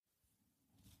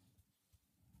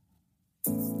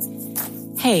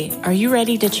Hey, are you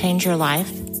ready to change your life?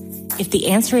 If the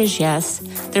answer is yes,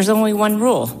 there's only one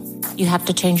rule. You have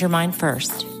to change your mind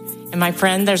first. And my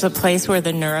friend, there's a place where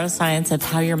the neuroscience of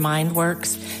how your mind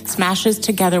works smashes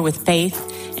together with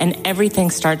faith and everything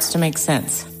starts to make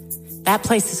sense. That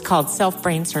place is called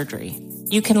self-brain surgery.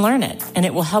 You can learn it, and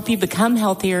it will help you become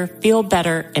healthier, feel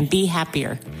better, and be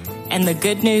happier. And the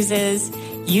good news is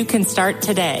you can start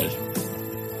today.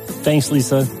 Thanks,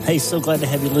 Lisa. Hey, so glad to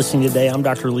have you listening today. I'm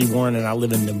Dr. Lee Warren, and I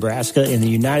live in Nebraska in the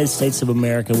United States of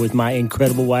America with my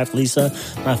incredible wife, Lisa,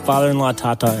 my father-in-law,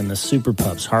 Tata, and the super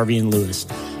pups, Harvey and Lewis.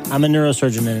 I'm a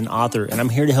neurosurgeon and an author, and I'm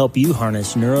here to help you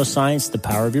harness neuroscience, the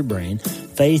power of your brain,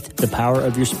 faith, the power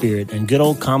of your spirit, and good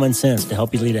old common sense to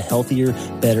help you lead a healthier,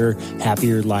 better,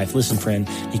 happier life. Listen, friend,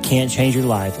 you can't change your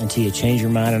life until you change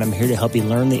your mind, and I'm here to help you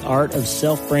learn the art of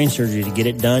self-brain surgery to get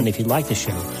it done. If you like the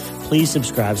show, please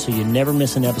subscribe so you never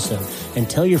miss an episode, and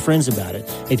tell your friends about it.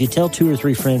 If you tell 2 or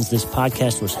 3 friends this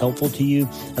podcast was helpful to you,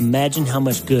 imagine how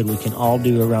much good we can all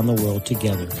do around the world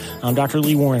together. I'm Dr.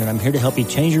 Lee Warren, and I'm here to help you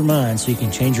change your mind so you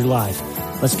can change your life.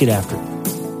 Let's get after it.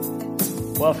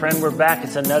 Well, friend, we're back.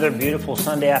 It's another beautiful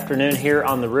Sunday afternoon here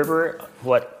on the river.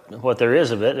 What there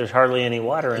is of it, there's hardly any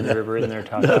water in the river, isn't there,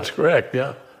 Tata? That's correct,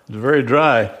 yeah. It's very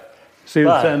dry. See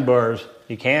the sandbars.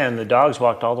 You can. The dogs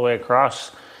walked all the way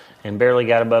across and barely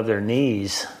got above their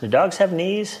knees. Do dogs have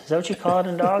knees? Is that what you call it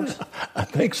in dogs? I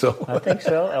think so. I think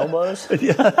so. Elbows?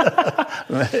 Yeah.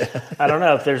 I don't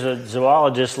know. If there's a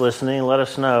zoologist listening, let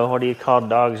us know. What do you call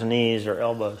dogs' knees or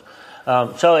elbows?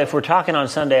 So if we're talking on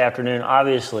Sunday afternoon,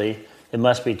 obviously it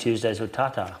must be Tuesdays with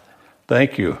Tata.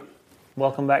 Thank you.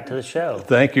 Welcome back to the show.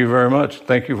 Thank you very much.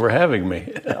 Thank you for having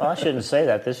me. Well, I shouldn't say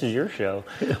that. This is your show.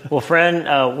 Well,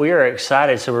 friend, we are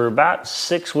excited. So we're about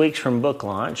 6 weeks from book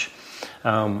launch.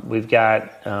 We've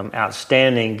got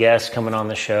outstanding guests coming on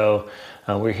the show.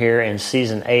 We're here in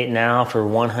season 8 now for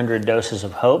 100 Doses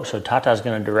of Hope. So Tata's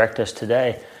going to direct us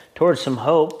today towards some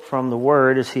hope from the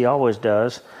Word, as he always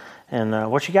does.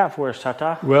 And what you got for us,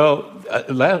 Tata? Well,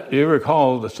 you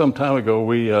recall that some time ago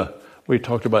we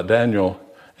talked about Daniel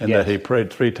and yes. that he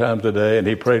prayed 3 times a day, and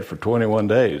he prayed for 21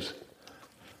 days.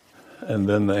 And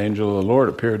then the angel of the Lord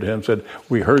appeared to him and said,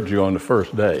 "We heard you on the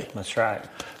first day." That's right.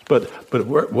 But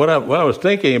what I was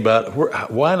thinking about,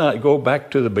 why not go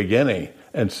back to the beginning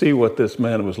and see what this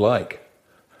man was like?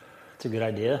 It's a good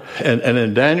idea. And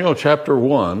in Daniel chapter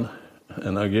 1,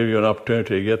 and I'll give you an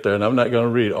opportunity to get there, and I'm not going to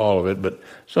read all of it, but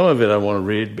some of it I want to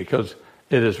read because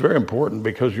it is very important,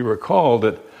 because you recall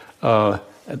that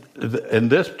in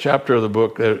this chapter of the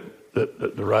book,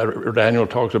 the writer Daniel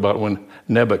talks about when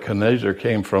Nebuchadnezzar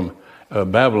came from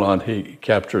Babylon, he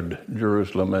captured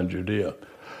Jerusalem and Judea.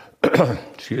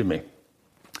 Excuse me.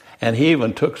 And he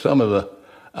even took some of the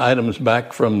items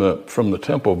back from the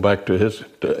temple back to his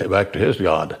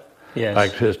God, yes.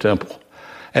 back to his temple.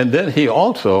 And then he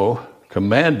also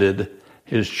commanded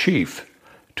his chief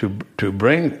to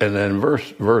bring, and then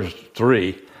verse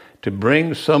 3, to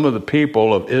bring some of the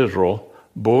people of Israel,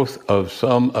 both of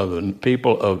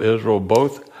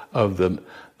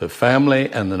the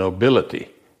family and the nobility,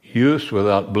 youths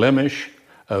without blemish,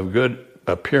 of good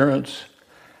appearance,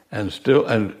 and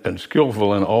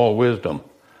skillful in all wisdom,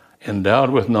 endowed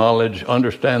with knowledge,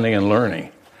 understanding, and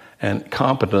learning, and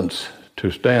competence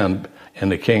to stand in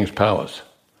the king's palace.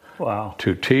 Wow!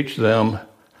 To teach them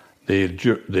the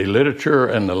literature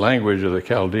and the language of the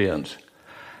Chaldeans.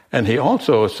 And he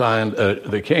also assigned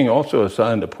the king also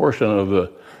assigned a portion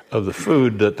of the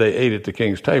food that they ate at the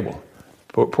king's table,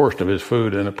 a portion of his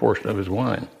food and a portion of his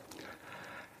wine.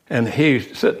 And he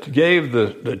gave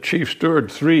the chief steward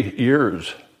 3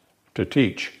 years to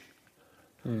teach.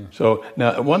 So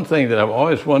now, one thing that I've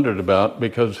always wondered about,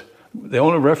 because the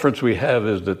only reference we have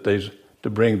is that to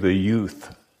bring the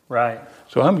youth. Right.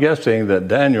 So I'm guessing that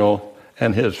Daniel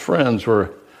and his friends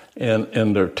were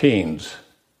in their teens.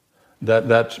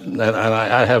 And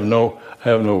I have no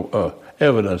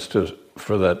evidence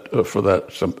for that.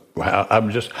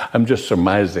 I'm just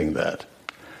surmising that.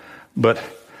 But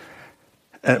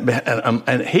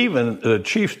and even the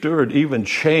chief steward even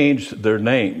changed their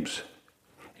names.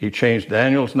 He changed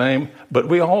Daniel's name, but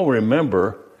we all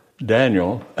remember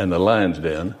Daniel and the lion's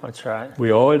den. That's right. We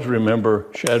always remember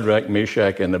Shadrach,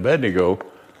 Meshach, and Abednego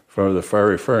from the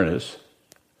fiery furnace.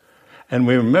 And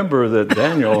we remember that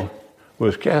Daniel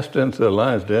was cast into the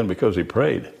lion's den because he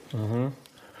prayed. Mm-hmm.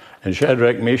 And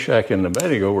Shadrach, Meshach, and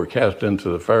Abednego were cast into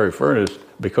the fiery furnace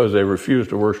because they refused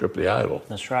to worship the idol.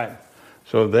 That's right.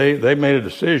 So they made a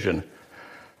decision.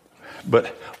 But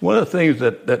one of the things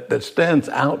that stands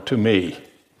out to me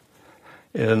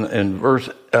in verse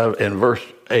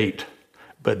 8,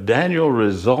 but Daniel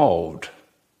resolved.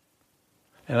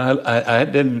 And I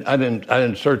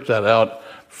didn't search that out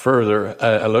further.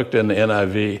 I looked in the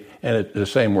NIV, and the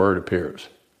same word appears.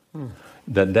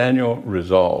 That Daniel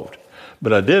resolved.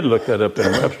 But I did look that up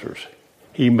in Webster's.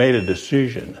 He made a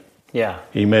decision. Yeah.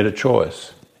 He made a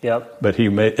choice. Yep. But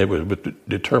it was with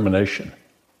determination.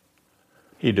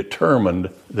 He determined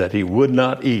that he would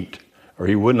not eat, or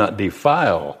he would not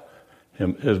defile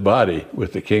his body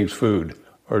with the king's food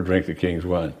or drink the king's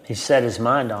wine. He set his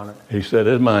mind on it. He set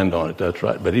his mind on it. That's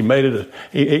right. But he made it.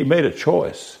 He made a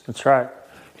choice. That's right.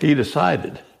 He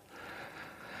decided.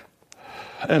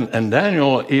 And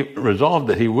Daniel resolved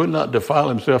that he would not defile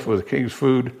himself with the king's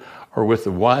food or with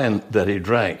the wine that he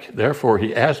drank. Therefore,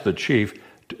 he asked the chief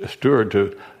steward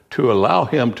to allow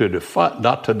him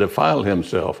not to defile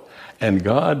himself. And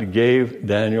God gave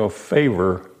Daniel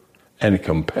favor and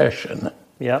compassion.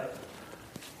 Yep.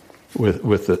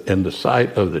 In the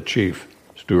sight of the chief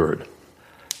steward.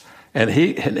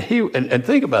 And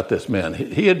think about this man.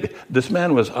 This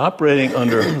man was operating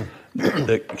under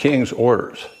the king's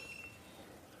orders.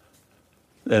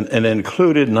 And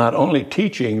included not only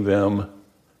teaching Daniel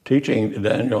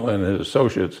and his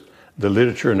associates the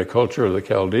literature and the culture of the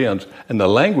Chaldeans and the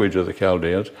language of the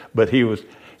Chaldeans, but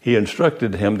he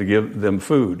instructed him to give them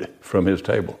food from his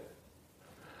table.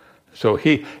 So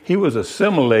he was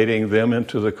assimilating them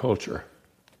into the culture.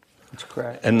 That's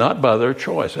correct. And not by their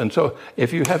choice. And so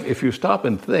if you stop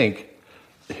and think,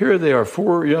 here they are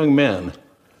 4 young men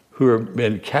who have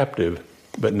been captive,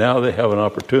 but now they have an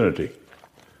opportunity.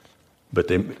 But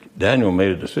Daniel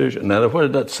made a decision. Now, what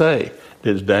did that say?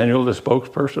 Is Daniel the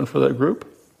spokesperson for that group?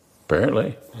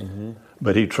 Apparently. Mm-hmm.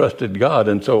 But he trusted God.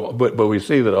 And so, but we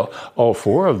see that all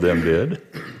 4 of them did.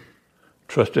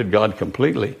 Trusted God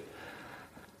completely.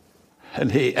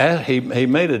 And he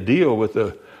made a deal with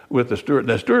the steward.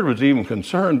 The steward was even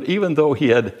concerned, even though he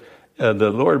had the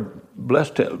Lord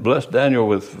blessed Daniel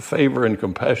with favor and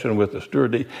compassion with the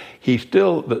steward.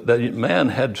 The man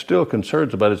had still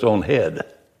concerns about his own head.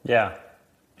 Yeah.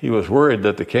 He was worried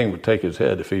that the king would take his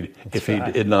head if he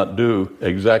did not do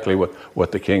exactly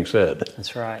what the king said.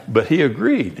 That's right. But he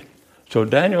agreed. So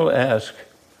Daniel asked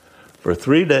for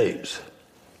 3 days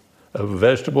of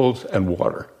vegetables and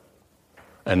water,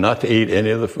 and not to eat any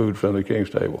of the food from the king's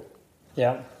table.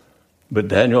 Yeah. But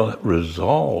Daniel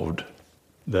resolved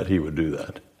that he would do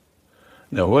that.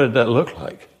 Now, what did that look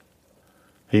like?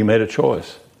 He made a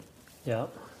choice. Yeah.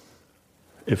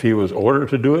 If he was ordered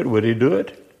to do it, would he do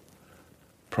it?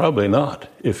 Probably not,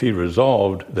 if he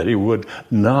resolved that he would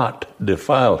not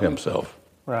defile himself.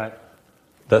 Right.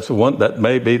 That's the one that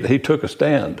maybe he took a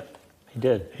stand. He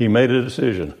did. He made a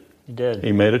decision. He did.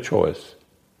 He made a choice.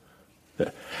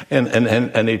 And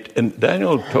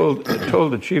Daniel told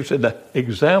the chief, said,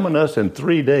 examine us in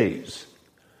 3 days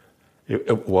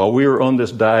while we are on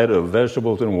this diet of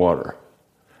vegetables and water,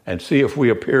 and see if we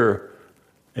appear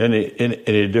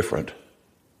any different.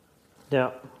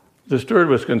 Yeah. The steward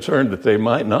was concerned that they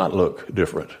might not look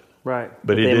different. Right.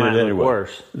 But he did it anyway. Look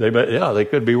worse. They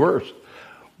could be worse.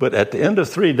 But at the end of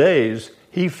 3 days,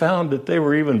 he found that they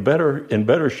were in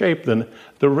better shape than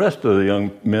the rest of the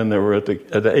young men that were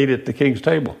that ate at the king's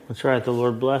table. That's right. The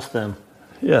Lord blessed them.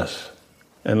 Yes,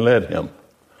 and led him.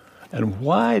 And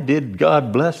why did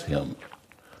God bless him?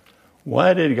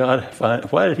 Why did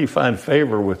he find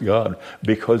favor with God?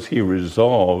 Because he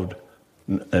resolved,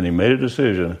 and he made a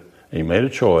decision, he made a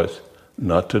choice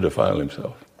not to defile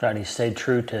himself. Right. He stayed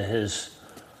true to his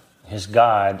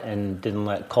God and didn't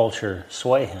let culture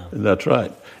sway him. That's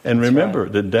right. And remember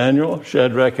that Daniel,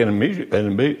 Shadrach,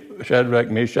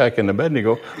 Meshach, and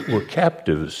Abednego were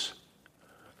captives.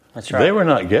 That's right. They were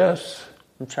not guests.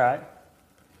 That's right.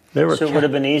 They were. So it would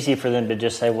have been easy for them to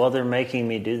just say, "Well, they're making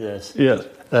me do this." Yes,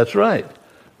 that's right.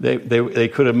 They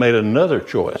could have made another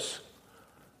choice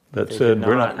that said,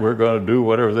 "We're going to do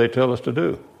whatever they tell us to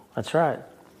do." That's right.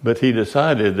 But he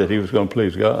decided that he was going to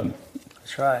please God.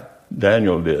 That's right.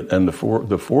 Daniel did, and the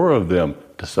four of them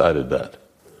decided that.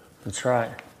 That's right.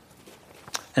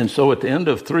 And so at the end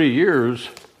of 3 years,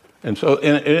 and so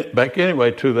back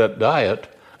anyway to that diet,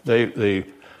 the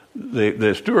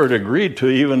steward agreed to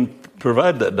even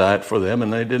provide that diet for them,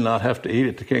 and they did not have to eat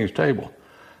at the king's table.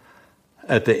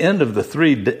 At the end of the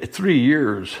 3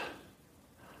 years,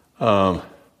 and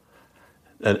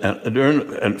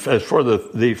as for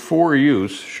the 4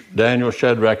 youths, Daniel,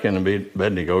 Shadrach, and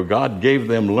Abednego, God gave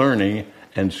them learning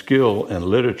and skill and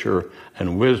literature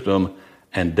and wisdom,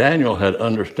 and Daniel had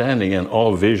understanding in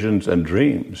all visions and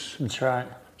dreams. That's right.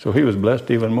 So he was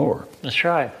blessed even more. That's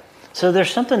right. So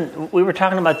there's something, we were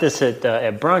talking about this at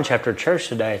brunch after church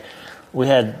today. We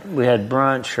had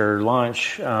brunch or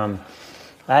lunch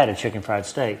I had a chicken fried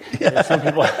steak. Some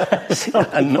people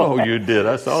I know you did.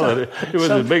 I saw that. It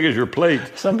was as big as your plate.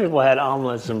 Some people had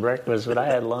omelets and breakfast, but I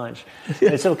had lunch.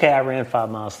 It's okay. I ran 5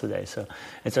 miles today, so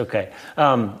it's okay.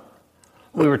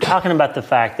 We were talking about the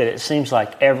fact that it seems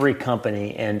like every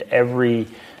company and every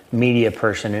media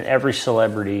person and every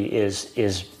celebrity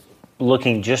is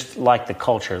looking just like the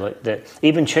culture. Like that,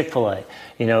 even Chick-fil-A,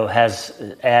 has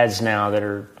ads now that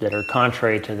are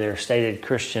contrary to their stated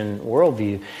Christian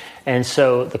worldview. And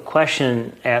so the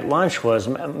question at lunch was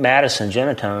Madison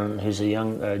Genatone, who's a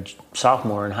young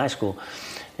sophomore in high school,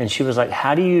 and she was like,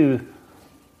 "How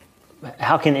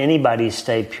can anybody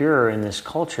stay pure in this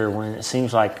culture when it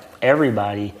seems like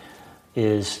everybody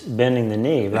is bending the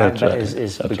knee, right? That's right.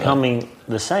 Is becoming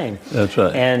the same." That's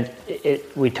right. And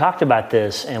we talked about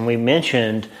this, and we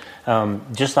mentioned,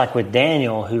 just like with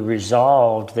Daniel, who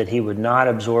resolved that he would not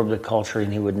absorb the culture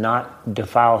and he would not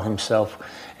defile himself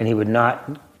and he would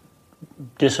not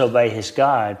disobey his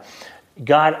God.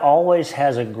 God always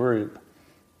has a group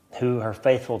who are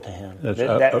faithful to him.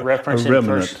 That reference in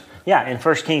in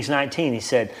 1 Kings 19, he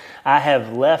said, "I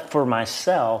have left for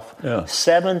myself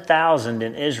 7,000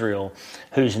 in Israel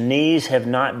whose knees have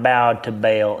not bowed to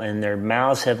Baal and their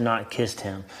mouths have not kissed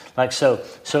him." Like so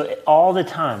all the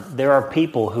time there are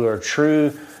people who are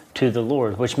true to the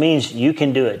Lord, which means you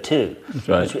can do it too. That's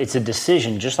right. It's a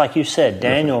decision, just like you said.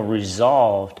 Daniel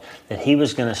resolved that he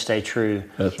was going to stay true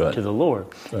to the Lord,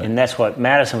 and that's what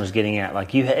Madison was getting at.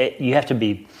 Like you have to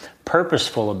be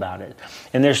purposeful about it.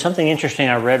 And there's something interesting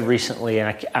I read recently,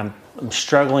 and I'm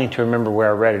struggling to remember where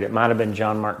I read it. It might have been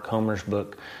John Mark Comer's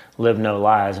book, Live No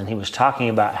Lies, and he was talking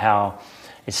about how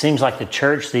it seems like the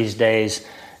church these days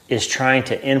is trying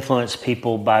to influence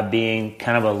people by being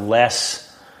kind of a less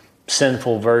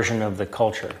sinful version of the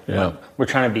culture. Yeah. We're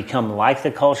trying to become like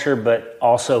the culture, but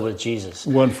also with Jesus.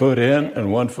 1 foot in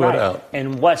and 1 foot out.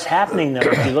 And what's happening, though,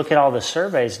 if you look at all the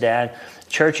surveys, Dad,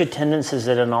 church attendance is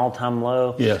at an all-time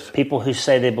low. Yes. People who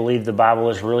say they believe the Bible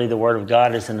is really the Word of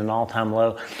God is at an all-time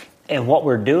low. And what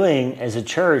we're doing as a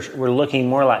church, we're looking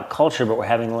more like culture, but we're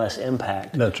having less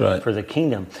impact. That's right. For the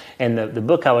kingdom. And the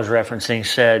book I was referencing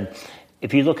said,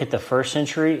 if you look at the first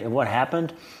century and what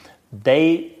happened,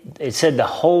 it said the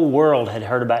whole world had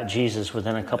heard about Jesus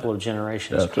within a couple of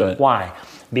generations. That's right. Why?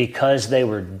 Because they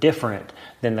were different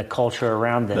than the culture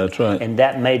around them. That's right. And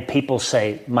that made people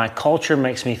say, my culture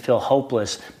makes me feel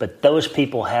hopeless, but those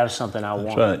people have something I want.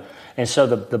 That's right. And so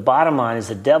the bottom line is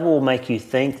the devil will make you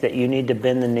think that you need to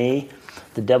bend the knee.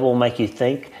 The devil will make you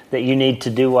think that you need to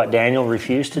do what Daniel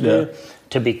refused to do.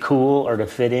 To be cool or to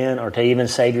fit in or to even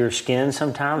save your skin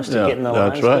sometimes to get in the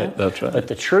lines. That's right. But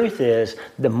the truth is,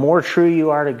 the more true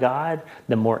you are to God,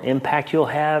 the more impact you'll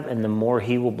have and the more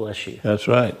He will bless you. That's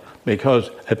right. Because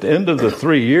at the end of the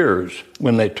 3 years,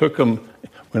 when they took them,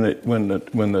 when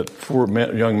the four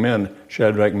young men,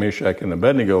 Shadrach, Meshach, and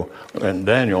Abednego, and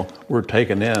Daniel, were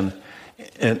taken in,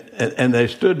 and they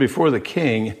stood before the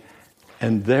king,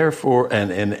 and therefore,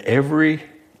 and in every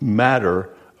matter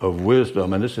of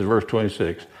wisdom, and this is verse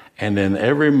 26, and in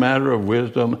every matter of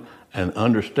wisdom and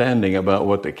understanding about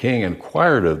what the king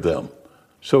inquired of them.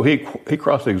 So he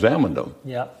cross-examined them.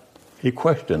 Yeah. He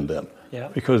questioned them. Yeah.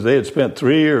 Because they had spent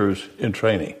 3 years in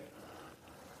training.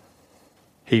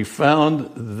 He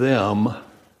found them,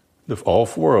 all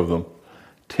 4 of them,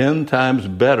 10 times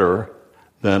better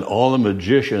than all the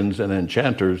magicians and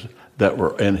enchanters that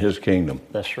were in his kingdom.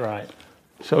 That's right.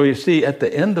 So you see, at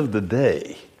the end of the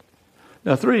day,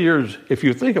 now 3 years, if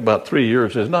you think about 3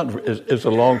 years, it's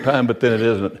a long time, but then it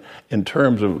isn't. In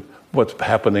terms of what's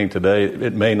happening today,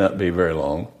 it may not be very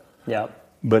long. Yeah.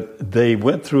 But they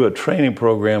went through a training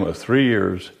program of 3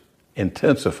 years,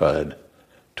 intensified,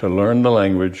 to learn the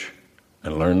language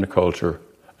and learn the culture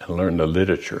and learn the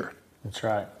literature. That's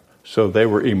right. So they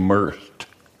were immersed.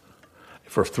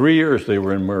 For 3 years they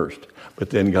were immersed. But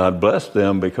then God blessed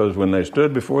them because when they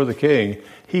stood before the king,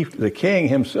 the king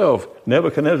himself,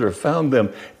 Nebuchadnezzar, found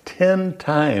them 10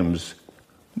 times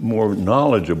more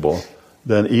knowledgeable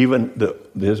than even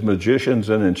his magicians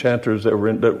and enchanters that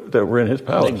were in his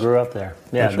palace. They grew up there.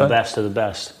 Yeah, That's the right. best of the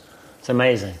best. It's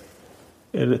amazing.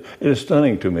 It is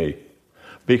stunning to me,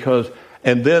 but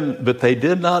they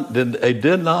did not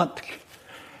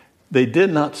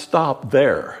stop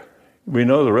there. We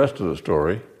know the rest of the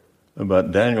story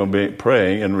about Daniel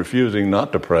praying and refusing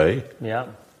not to pray. Yeah.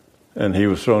 And he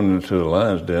was thrown into the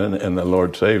lion's den, and the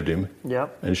Lord saved him.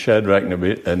 Yep. And Shadrach,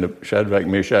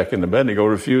 Meshach, and Abednego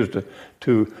refused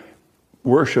to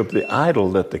worship the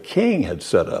idol that the king had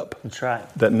set up. That's right.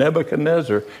 That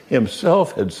Nebuchadnezzar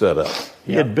himself had set up.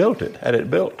 He had built it, had it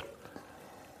built.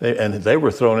 They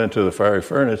were thrown into the fiery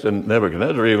furnace, and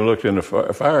Nebuchadnezzar even looked in the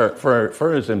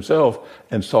furnace himself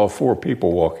and saw 4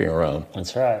 people walking around.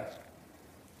 That's right.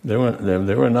 There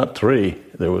were not 3,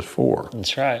 there was 4.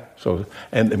 That's right. So,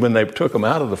 and when they took them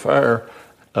out of the fire,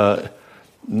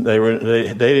 they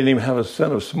didn't even have a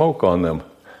scent of smoke on them,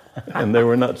 and they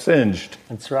were not singed.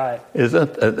 That's right.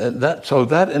 Isn't that so?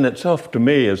 That in itself, to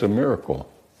me, is a miracle.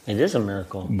 It is a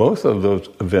miracle. Both of those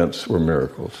events were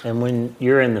miracles. And when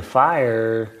you're in the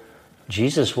fire,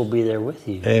 Jesus will be there with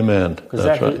you. Amen. Because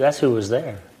right. that's who was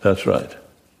there. That's right.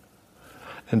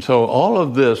 And so all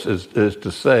of this is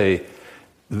to say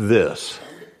this,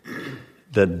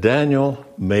 that Daniel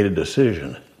made a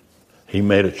decision. He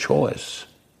made a choice.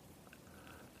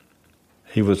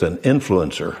 He was an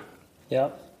influencer.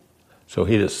 Yep. So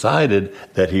he decided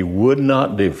that he would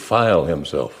not defile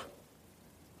himself.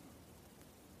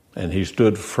 And he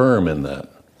stood firm in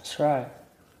that. That's right.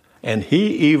 And he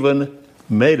even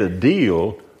made a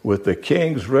deal with the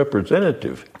king's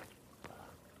representative.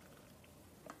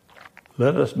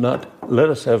 Let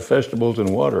us have festivals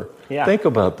and water. Yeah. Think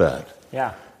about that.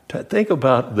 Yeah. Think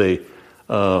about the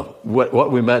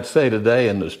what we might say today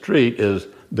in the street is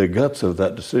the guts of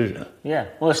that decision. Yeah.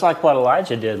 Well, it's like what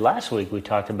Elijah did last week. We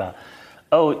talked about.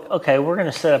 Oh, okay. We're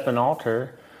going to set up an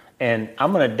altar, and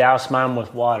I'm going to douse mine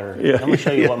with water. Yeah, I'm going to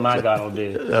show you what my God will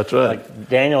do. That's right. Like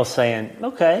Daniel's saying,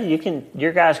 okay,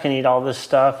 your guys can eat all this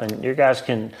stuff, and your guys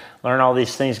can learn all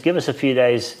these things. Give us a few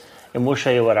days, and we'll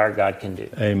show you what our God can do.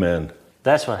 Amen.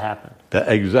 That's what happened.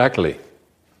 Exactly.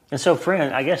 And so,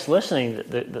 friend, I guess listening,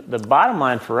 the bottom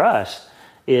line for us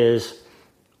is,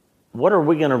 what are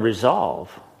we going to resolve?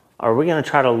 Are we going to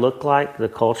try to look like the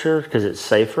culture because it's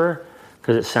safer,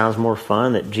 because it sounds more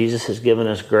fun, that Jesus has given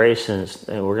us grace and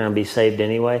we're going to be saved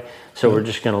anyway, so we're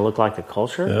just going to look like the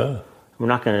culture? Yeah. We're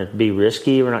not going to be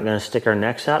risky. We're not going to stick our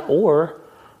necks out. Or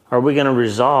are we going to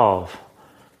resolve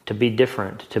to be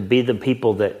different, to be the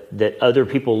people that other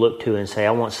people look to and say,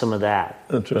 I want some of that?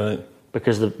 That's right.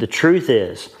 Because the truth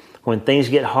is, when things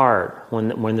get hard,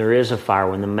 when there is a fire,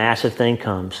 when the massive thing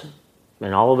comes,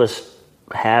 and all of us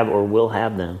have or will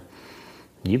have them,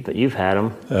 you've had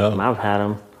them, yeah. I've had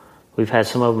them, we've had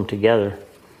some of them together.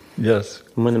 Yes.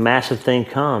 And when the massive thing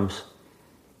comes,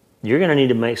 you're going to need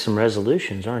to make some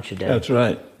resolutions, aren't you, Dad? That's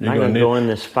right. I'm going to go in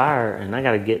this fire, and I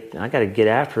got to get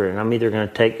after it. And I'm either going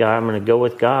to take God, I'm going to go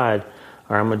with God,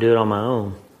 or I'm going to do it on my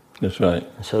own. That's right.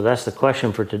 So that's the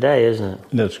question for today, isn't it?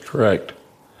 That's correct.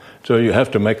 So you have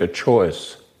to make a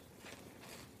choice.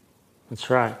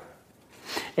 That's right.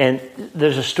 And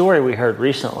there's a story we heard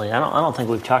recently. I don't think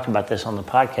we've talked about this on the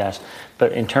podcast,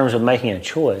 but in terms of making a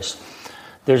choice,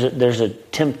 there's a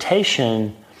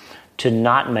temptation to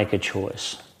not make a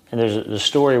choice. And there's a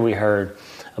story we heard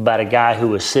about a guy who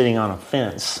was sitting on a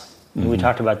fence. Mm-hmm. We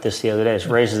talked about this the other day. It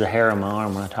raises the hair on my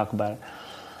arm when I talk about it.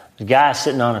 The guy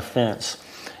sitting on a fence,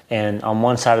 and on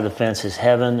one side of the fence is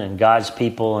heaven and God's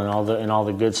people and all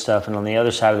the good stuff, and on the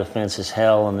other side of the fence is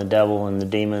hell and the devil and the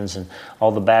demons and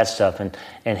all the bad stuff.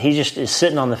 And he just is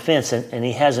sitting on the fence, and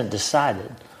he hasn't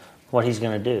decided what he's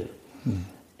going to do. Mm-hmm.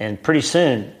 And pretty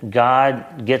soon,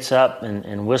 God gets up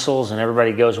and whistles, and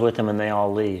everybody goes with him, and they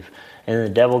all leave. And then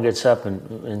the devil gets up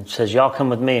and says, y'all come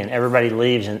with me, and everybody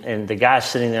leaves, and the guy's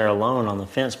sitting there alone on the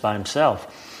fence by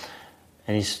himself.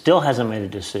 And he still hasn't made a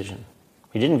decision.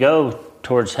 He didn't go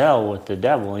towards hell with the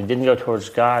devil. He didn't go towards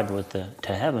God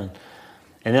to heaven.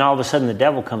 And then all of a sudden the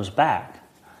devil comes back.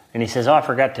 And he says, I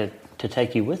forgot to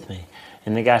take you with me.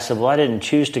 And the guy said, well, I didn't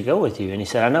choose to go with you. And he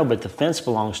said, I know, but the fence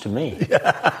belongs to me.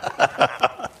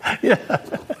 Yeah.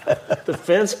 The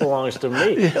fence belongs to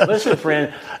me. Yes. Listen,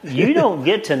 friend, you don't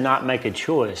get to not make a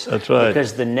choice. That's right.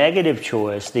 Because the negative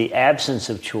choice, the absence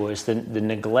of choice, the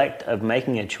neglect of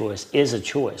making a choice is a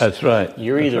choice. That's right.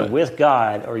 You're either with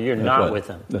God or you're not with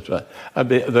Him. That's right.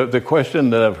 The question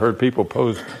that I've heard people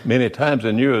pose many times,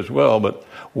 and you as well, but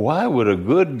why would a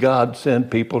good God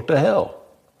send people to hell?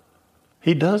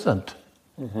 He doesn't.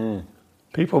 Mm-hmm.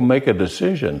 People make a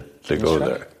decision to go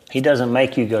there. He doesn't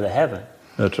make you go to heaven.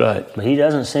 That's right. But He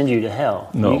doesn't send you to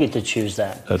hell. No. You get to choose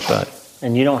that. That's right.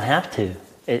 And you don't have to.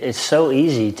 It's so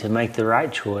easy to make the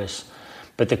right choice.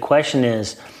 But the question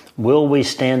is, will we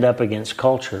stand up against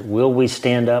culture? Will we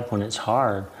stand up when it's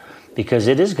hard? Because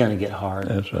it is going to get hard.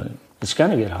 That's right. It's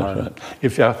going to get hard.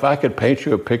 That's right. If I could paint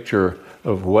you a picture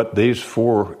of what these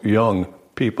 4 young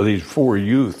people, these 4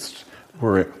 youths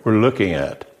were looking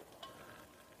at,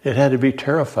 it had to be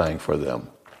terrifying for them.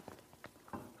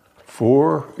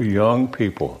 4 young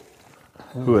people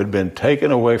who had been taken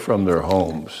away from their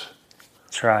homes.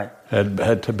 That's right.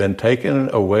 Had been taken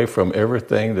away from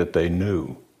everything that they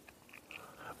knew.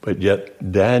 But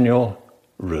yet Daniel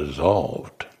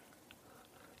resolved.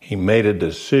 He made a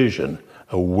decision,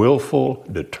 a willful,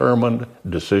 determined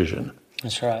decision.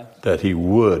 That's right. That he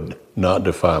would not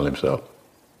defile himself.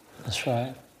 That's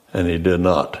right. And he did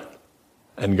not.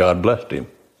 And God blessed him.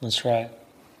 That's right.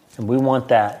 And we want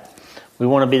that. We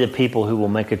want to be the people who will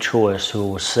make a choice,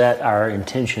 who will set our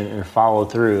intention and follow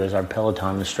through, as our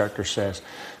Peloton instructor says.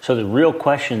 So the real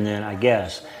question then, I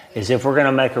guess, is if we're going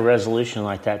to make a resolution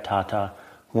like that, Tata,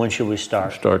 when should we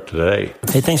start? Start today.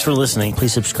 Hey, thanks for listening.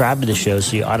 Please subscribe to the show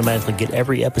so you automatically get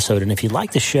every episode. And if you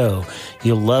like the show,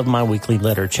 you'll love my weekly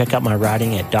letter. Check out my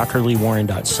writing at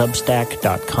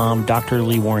drleewarren.substack.com,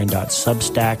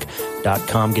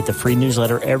 drleewarren.substack.com. Get the free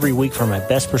newsletter every week for my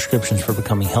best prescriptions for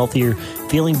becoming healthier,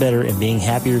 feeling better, and being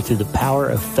happier through the power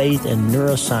of faith and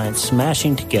neuroscience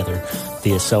smashing together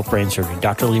via self-brain surgery.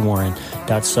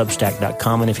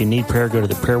 drleewarren.substack.com. And if you need prayer, go to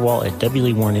the prayer wall at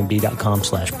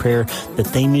wleewarrenmd.com/prayer. The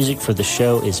theme music for the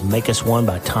show is Make Us One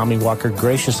by Tommy Walker,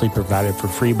 graciously provided for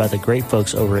free by the great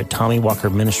folks over at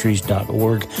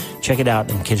TommyWalkerMinistries.org. Check it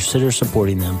out and consider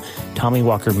supporting them.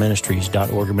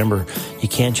 TommyWalkerMinistries.org. Remember, you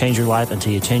can't change your life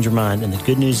until you change your mind. And the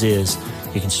good news is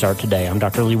you can start today. I'm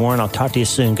Dr. Lee Warren. I'll talk to you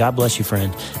soon. God bless you,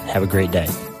 friend. Have a great day.